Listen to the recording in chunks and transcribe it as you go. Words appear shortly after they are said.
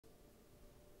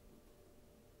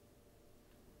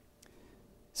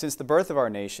Since the birth of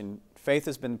our nation, faith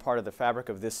has been part of the fabric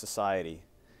of this society.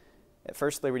 At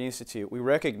First Liberty Institute, we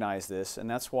recognize this, and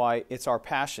that's why it's our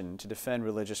passion to defend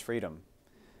religious freedom.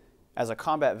 As a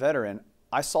combat veteran,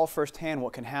 I saw firsthand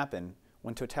what can happen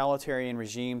when totalitarian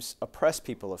regimes oppress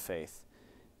people of faith.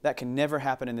 That can never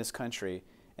happen in this country,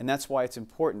 and that's why it's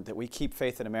important that we keep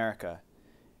faith in America.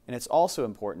 And it's also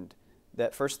important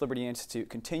that First Liberty Institute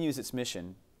continues its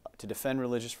mission to defend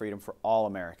religious freedom for all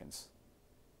Americans.